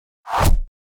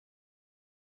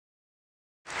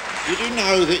Did you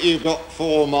know that you've got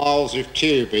 4 miles of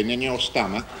tubing in your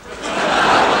stomach?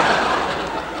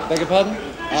 Beg your pardon?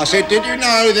 I said, did you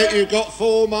know that you've got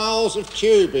 4 miles of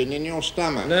tubing in your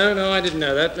stomach? No, I didn't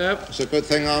know that, no. It's a good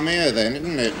thing I'm here then,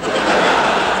 isn't it?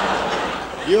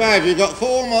 You've got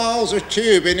 4 miles of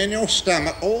tubing in your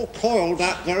stomach, all coiled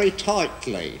up very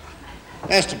tightly.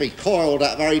 It has to be coiled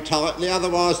up very tightly,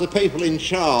 otherwise the people in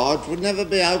charge would never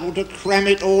be able to cram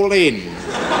it all in.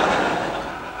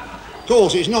 Of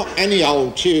course, it's not any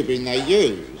old tubing they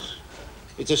use.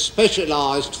 It's a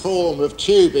specialised form of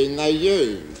tubing they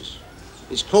use.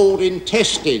 It's called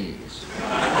intestines.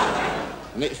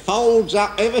 And it folds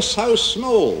up ever so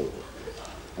small.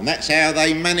 And that's how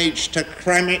they manage to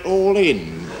cram it all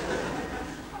in.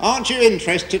 Aren't you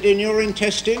interested in your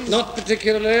intestines? Not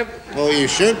particularly. Well, you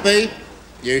should be.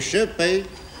 You should be.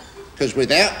 Because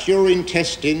without your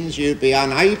intestines, you'd be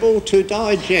unable to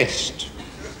digest.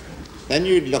 Then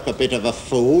you'd look a bit of a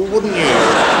fool, wouldn't you?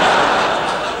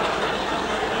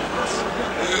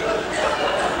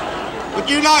 Would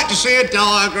you like to see a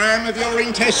diagram of your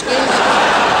intestines?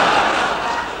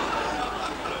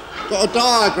 Got a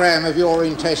diagram of your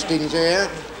intestines here.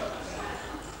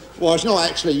 Well, it's not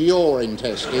actually your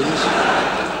intestines.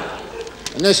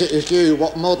 Unless it was you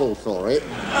what modelled for it.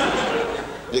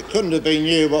 It couldn't have been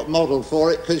you what modelled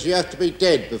for it, because you have to be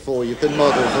dead before you can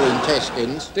model for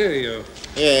intestines. Do you?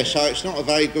 Yeah, so it's not a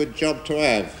very good job to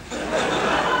have.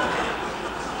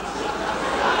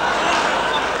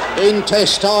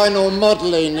 Intestinal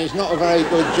modelling is not a very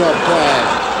good job to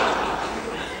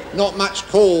have. Not much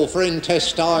call for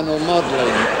intestinal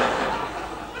modelling.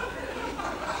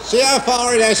 See how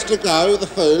far it has to go, the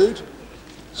food?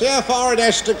 See how far it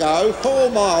has to go? 4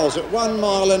 miles at 1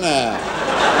 mile an hour.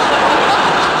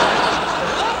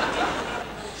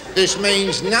 This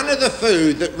means none of the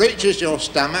food that reaches your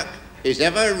stomach is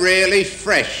ever really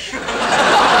fresh.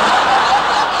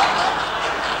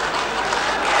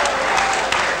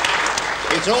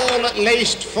 It's all at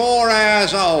least 4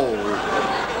 hours old.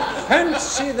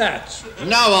 Fancy that.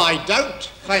 No, I don't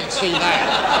fancy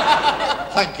that.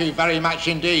 Thank you very much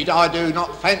indeed. I do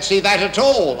not fancy that at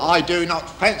all. I do not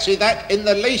fancy that in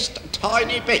the least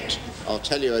tiny bit. I'll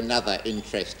tell you another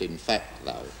interesting fact,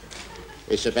 though.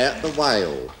 It's about the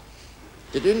whale.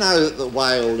 Did you know that the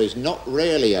whale is not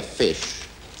really a fish?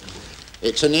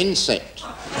 It's an insect.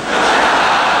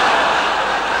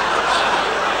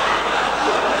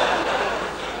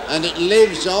 And it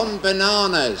lives on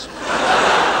bananas.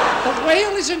 A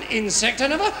whale is an insect? I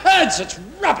never heard such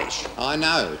rubbish. I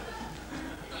know.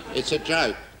 It's a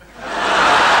joke.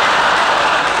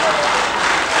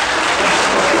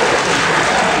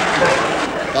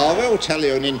 I will tell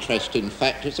you an interesting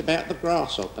fact. It's about the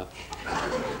grasshopper.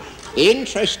 The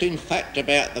interesting fact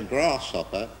about the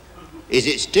grasshopper is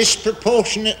its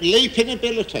disproportionate leaping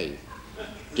ability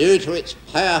due to its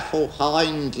powerful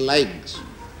hind legs.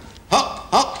 Hop,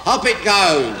 hop, hop it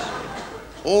goes,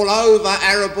 all over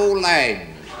arable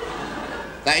land.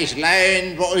 That is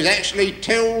land what is actually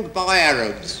tilled by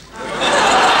Arabs.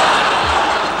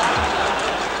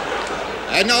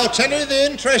 And I'll tell you the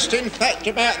interesting fact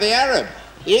about the Arab.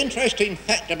 The interesting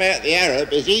fact about the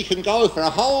Arab is he can go for a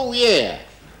whole year.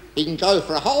 He can go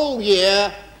for a whole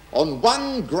year on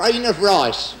 1 grain of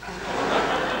rice.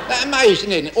 That's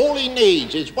amazing, isn't it? All he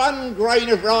needs is 1 grain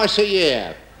of rice a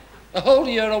year. A whole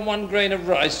year on 1 grain of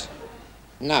rice?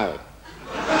 No.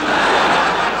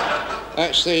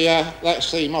 That's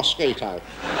the mosquito.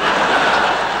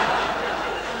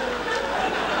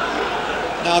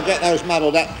 Now I'll get those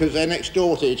muddled up because they're next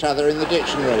door to each other in the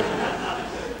dictionary.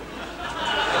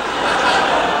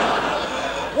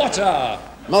 What are?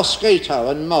 Mosquito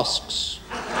and mosques.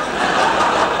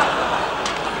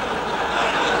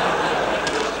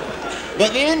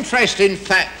 But the interesting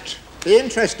fact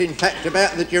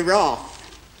about the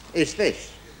giraffe is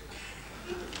this.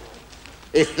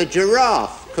 If the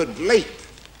giraffe could leap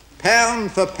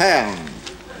pound for pound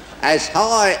as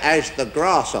high as the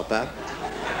grasshopper,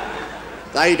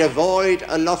 they'd avoid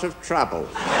a lot of trouble.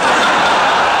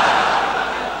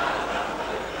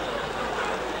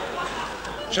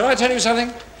 Shall I tell you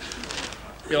something?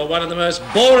 You're one of the most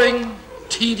boring,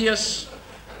 tedious,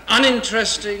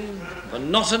 uninteresting,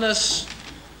 monotonous,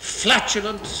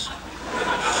 flatulent,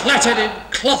 flat-headed,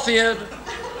 cloth-eared,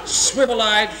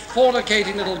 swivel-eyed,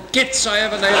 fornicating little gits I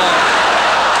ever nailed on.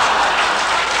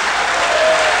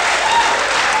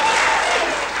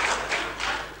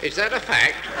 Is that a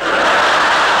fact?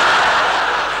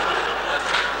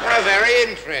 Oh, very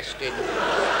interesting.